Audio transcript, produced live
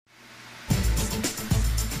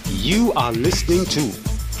You are listening to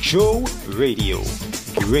Joe Radio.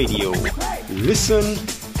 Radio. Listen,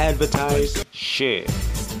 advertise, share.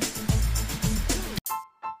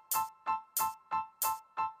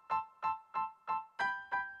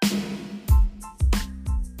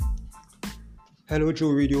 Hello,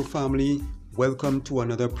 Joe Radio family. Welcome to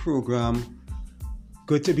another program.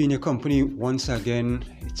 Good to be in your company once again.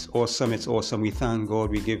 It's awesome. We thank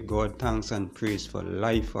God. We give God thanks and praise for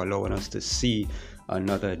life, for allowing us to see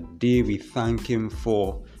another day. We thank Him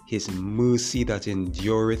for His mercy that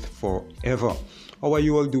endureth forever. How are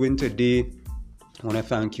you all doing today? I want to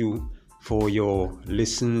thank you for your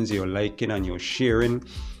listens, your liking, and your sharing.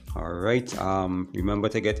 All right. Remember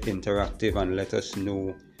to get interactive and let us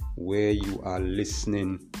know where you are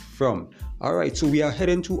listening from. All right, so we are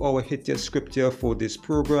heading to our Hit Your Scripture for this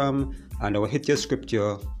program, and our Hit Your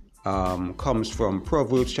Scripture comes from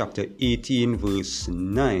Proverbs chapter 18 verse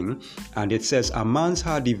 9, and it says, "A man's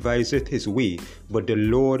heart deviseth his way, but the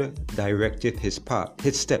Lord directeth his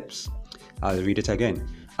steps." I'll read it again.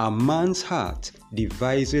 "A man's heart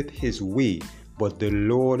deviseth his way, but the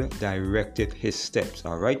Lord directeth his steps."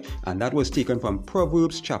 All right, and that was taken from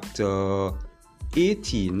Proverbs chapter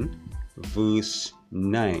 18 verse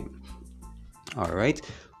 9. All right.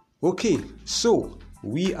 Okay, so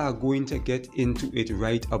we are going to get into it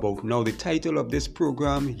right about now. The title of this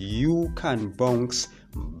program, You Can Bounce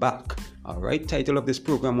Back. All right, title of this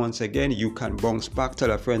program once again, You Can Bounce Back.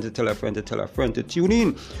 Tell a friend to tune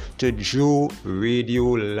in to Joe Radio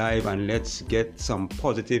Live, and let's get some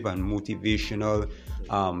positive and motivational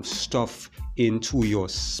stuff into your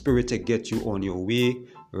spirit to get you on your way,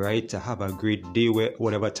 right, to have a great day,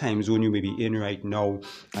 whatever time zone you may be in right now.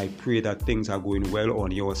 I pray that things are going well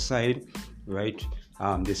on your side, right?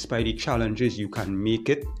 Despite the challenges, you can make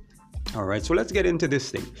it. All right, so let's get into this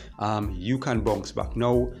thing. You can bounce back.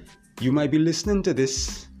 Now, you might be listening to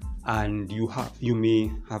this and you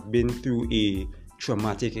may have been through a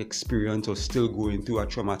traumatic experience or still going through a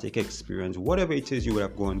traumatic experience, whatever it is you would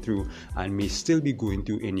have gone through and may still be going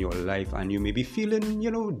through in your life, and you may be feeling,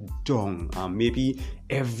 down. Maybe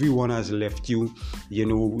everyone has left you.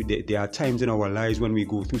 There are times in our lives when we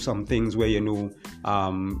go through some things where, you're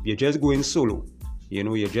just going solo.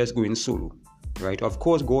 You're just going solo, right? Of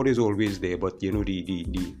course, God is always there, but,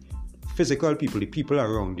 the physical people, the people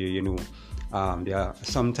around you, there are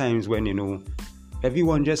sometimes when,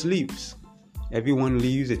 everyone just leaves. Everyone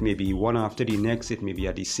leaves. It may be one after the next. It may be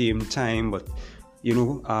at the same time. But,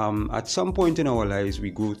 at some point in our lives,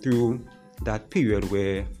 we go through that period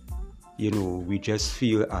where, we just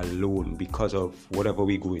feel alone because of whatever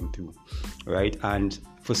we're going through, right? And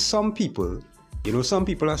for some people, some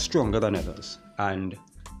people are stronger than others. And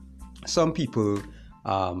some people,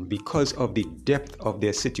 because of the depth of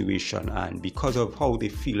their situation and because of how they're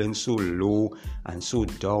feeling so low and so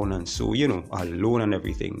down and so, alone and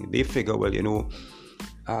everything, they figure, well,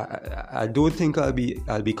 I don't think I'll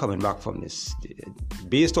be coming back from this.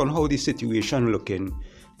 Based on how the situation looking,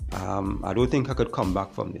 I don't think I could come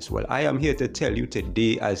back from this. Well, I am here to tell you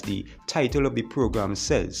today, as the title of the program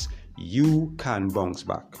says, you can bounce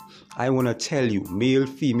back. I want to tell you, male,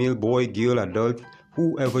 female, boy, girl, adult,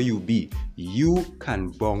 whoever you be, you can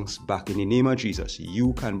bounce back. In the name of Jesus,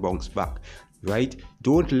 you can bounce back, right?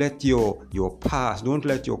 Don't let your past, don't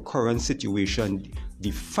let your current situation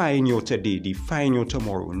define your today, define your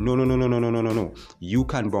tomorrow. No. You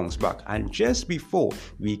can bounce back. And just before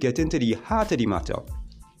we get into the heart of the matter,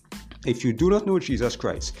 if you do not know Jesus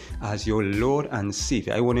Christ as your Lord and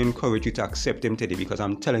Savior, I want to encourage you to accept Him today, because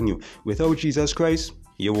I'm telling you, without Jesus Christ,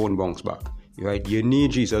 you won't bounce back. Right? You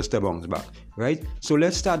need Jesus to bounce back, right? So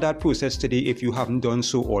let's start that process today if you haven't done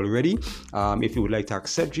so already. If you would like to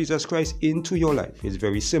accept Jesus Christ into your life, it's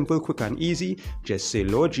very simple, quick and easy. Just say,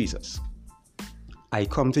 Lord Jesus, I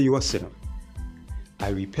come to you a sinner. I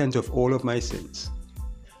repent of all of my sins.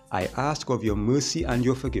 I ask of your mercy and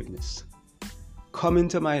your forgiveness. Come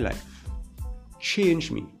into my life.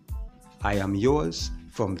 Change me. I am yours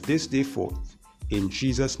from this day forth. In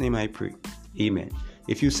Jesus' name I pray. Amen.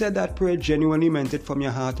 If you said that prayer, genuinely meant it from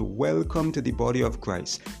your heart, welcome to the body of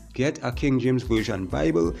Christ. Get a King James Version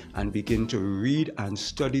Bible and begin to read and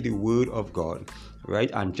study the Word of God, right?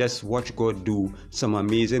 And just watch God do some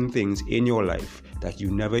amazing things in your life that you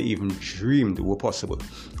never even dreamed were possible.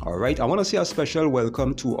 All right, I want to say a special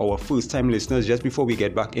welcome to our first-time listeners just before we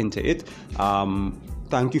get back into it.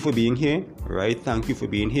 Thank you for being here, right? Thank you for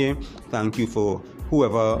being here. Thank you for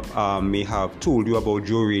whoever may have told you about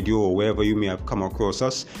Joe Radio or wherever you may have come across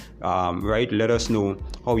us, right? Let us know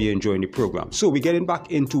how you're enjoying the program. So we're getting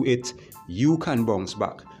back into it. You can bounce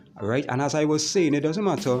back, all right? And as I was saying, it doesn't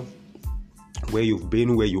matter where you've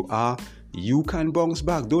been, where you are, You can bounce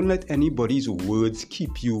back. Don't let anybody's words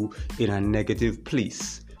keep you in a negative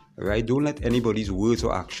place. Right? Don't let anybody's words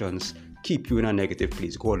or actions keep you in a negative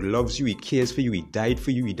place. God loves you. He cares for you. He died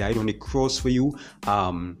for you. He died on the cross for you.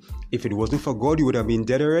 If it wasn't for God, you would have been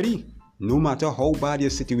dead already. No matter how bad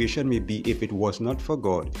your situation may be, if it was not for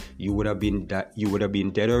God, you would have been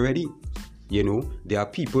dead already. You know, there are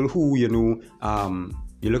people who, you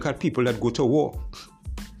look at people that go to war.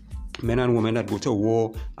 Men and women that go to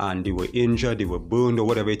war and they were injured, they were burned or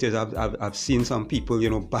whatever it is. I've seen some people,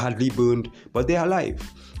 badly burned, but they're alive,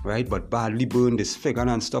 right? But badly burned, disfigured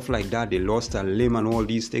and stuff like that. They lost a limb and all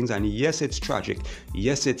these things. And yes, it's tragic.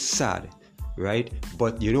 Yes, it's sad, right?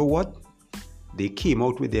 But you know what? They came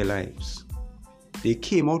out with their lives. They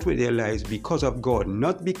came out with their lives because of God,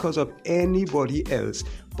 not because of anybody else,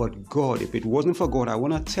 but God. If it wasn't for God, I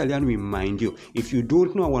want to tell you and remind you. If you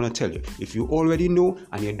don't know, I want to tell you. If you already know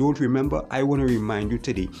and you don't remember, I want to remind you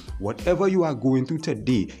today. Whatever you are going through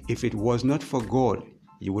today, if it was not for God,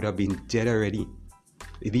 you would have been dead already.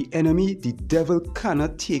 The enemy, the devil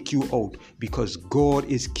cannot take you out because God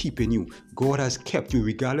is keeping you. God has kept you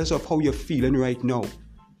regardless of how you're feeling right now.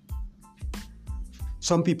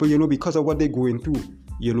 Some people, because of what they're going through,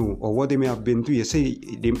 or what they may have been through, you say,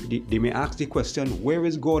 they may ask the question, where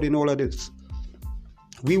is God in all of this?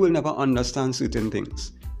 We will never understand certain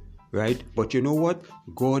things, right? But you know what?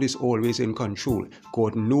 God is always in control.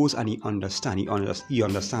 God knows and He understands. He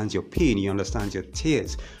understands your pain. He understands your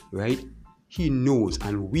tears, right? He knows,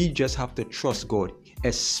 and we just have to trust God,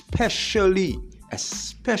 especially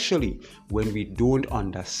when we don't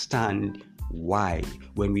understand why.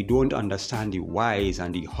 When we don't understand the whys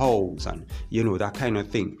and the hows and that kind of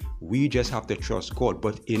thing, we just have to trust God.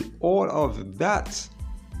 But in all of that,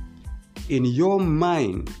 in your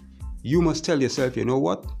mind, you must tell yourself, you know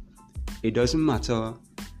what? It doesn't matter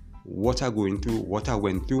what I'm going through, what I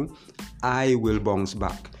went through, I will bounce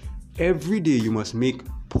back. Every day you must make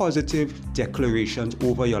positive declarations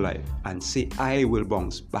over your life and say, I will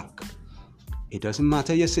bounce back. It doesn't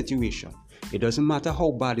matter your situation. It doesn't matter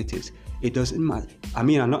how bad it is. It doesn't matter. I'm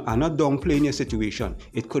not downplaying your situation.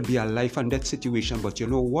 It could be a life and death situation, but you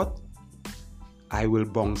know what? I will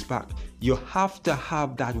bounce back. You have to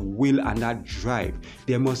have that will and that drive.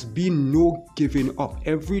 There must be no giving up.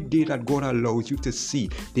 Every day that God allows you to see,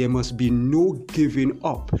 there must be no giving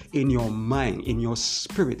up in your mind, in your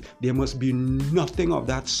spirit. There must be nothing of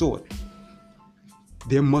that sort.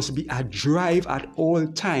 There must be a drive at all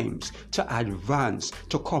times to advance,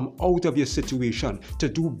 to come out of your situation, to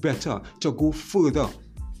do better, to go further.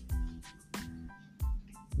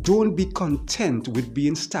 Don't be content with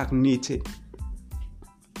being stagnated.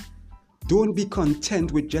 Don't be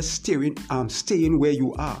content with just staying where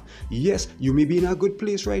you are. Yes, you may be in a good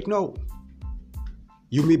place right now.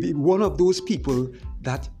 You may be one of those people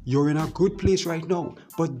that you're in a good place right now,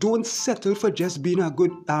 but don't settle for just being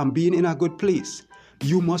in a good place.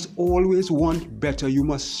 You must always want better. You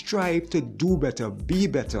must strive to do better, be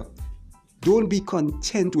better. Don't be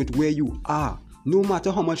content with where you are. No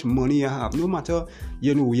matter how much money you have, no matter,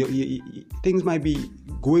 things might be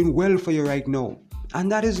going well for you right now.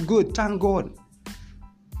 And that is good, thank God.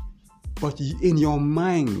 But in your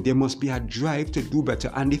mind, there must be a drive to do better.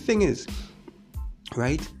 And the thing is,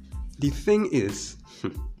 right?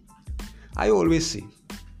 I always say,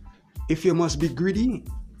 if you must be greedy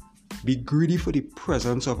for the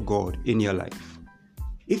presence of God in your life.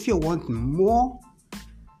 If you want more,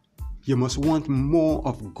 you must want more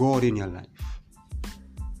of God in your life.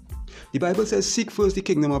 The Bible says, seek first the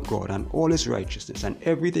kingdom of God and all His righteousness, and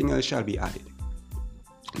everything else shall be added.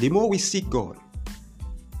 The more we seek God,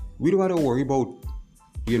 we don't have to worry about,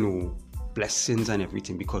 blessings and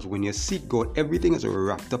everything, because when you seek God, everything is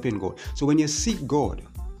wrapped up in God. So when you seek God,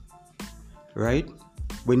 right?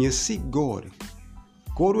 When you seek God,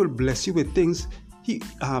 God will bless you with things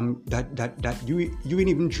that you ain't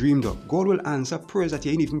even dreamed of. God will answer prayers that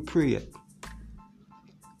you ain't even prayed yet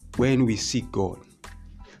when we seek God.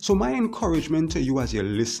 So my encouragement to you as you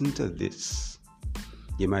listen to this,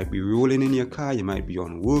 you might be rolling in your car, you might be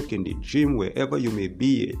on work, in the gym, wherever you may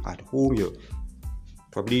be, at home, you're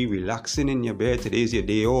probably relaxing in your bed, today's your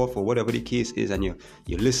day off or whatever the case is, and you're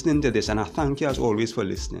listening to this, and I thank you as always for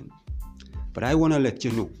listening. But I want to let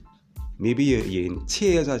you know, maybe you're in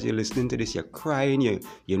tears as you're listening to this, you're crying,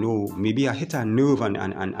 maybe I hit a nerve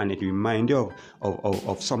and it reminds you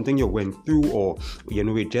of something you went through, or,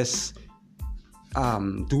 it just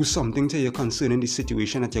do something to you concerning the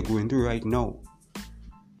situation that you're going through right now.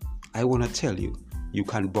 I want to tell you, you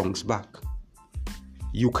can bounce back.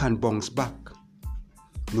 You can bounce back.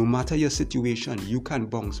 No matter your situation, you can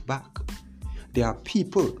bounce back. There are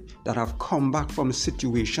people that have come back from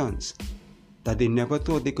situations that they never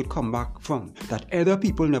thought they could come back from, that other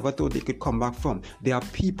people never thought they could come back from. There are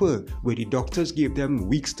people where the doctors gave them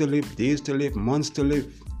weeks to live, days to live, months to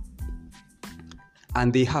live,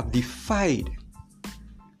 and they have defied.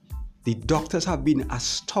 The doctors have been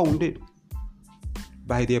astounded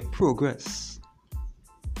by their progress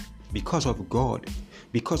because of God,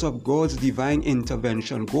 because of God's divine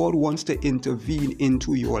intervention. God wants to intervene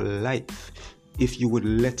into your life if you would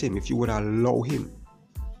let Him, if you would allow Him.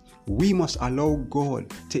 We must allow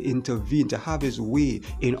God to intervene, to have His way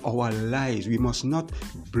in our lives. We must not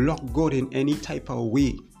block God in any type of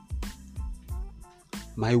way.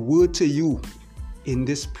 My word to you in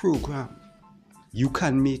this program, you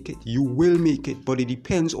can make it, you will make it, but it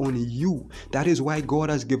depends on you. That is why God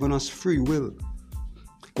has given us free will.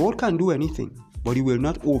 God can do anything, but He will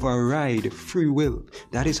not override free will.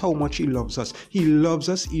 That is how much He loves us. He loves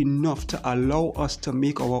us enough to allow us to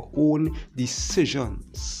make our own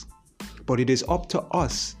decisions. But it is up to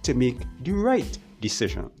us to make the right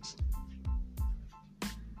decisions.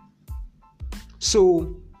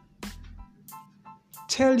 So,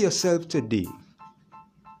 tell yourself today,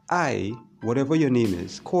 whatever your name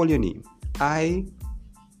is, call your name, I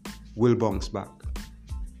will bounce back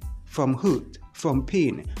from hurt, from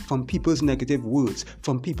pain, from people's negative words,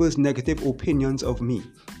 from people's negative opinions of me.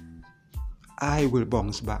 I will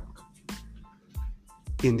bounce back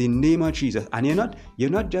in the name of Jesus. And you're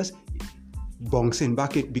not just bouncing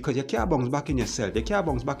back it because you can't bounce back in yourself. You can't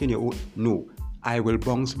bounce back in your own. No, I will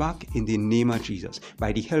bounce back in the name of Jesus.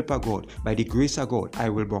 By the help of God, by the grace of God, I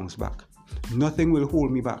will bounce back. Nothing will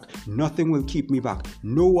hold me back. Nothing will keep me back.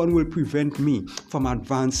 No one will prevent me from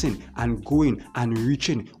advancing and going and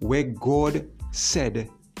reaching where God said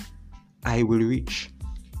I will reach.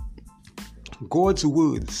 God's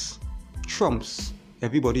words trumps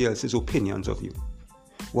everybody else's opinions of you.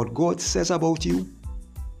 What God says about you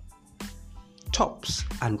tops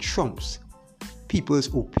and trumps people's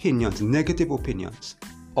opinions, negative opinions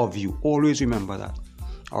of you. Always remember that.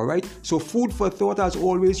 Alright, so food for thought as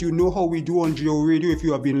always. You know how we do on Geo Radio. If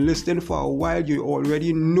you have been listening for a while, you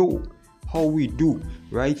already know how we do,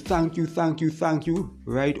 right? Thank you,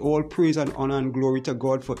 right? All praise and honor and glory to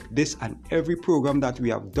God for this and every program that we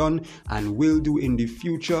have done and will do in the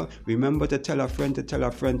future. Remember to tell a friend, to tell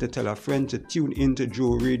a friend, to tell a friend to tune into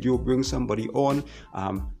Geo Radio, bring somebody on.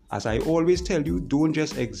 As I always tell you, don't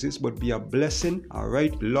just exist, but be a blessing, all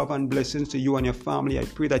right? Love and blessings to you and your family. I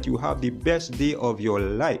pray that you have the best day of your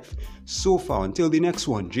life. So far, until the next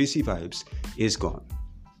one, JC Vibes is gone.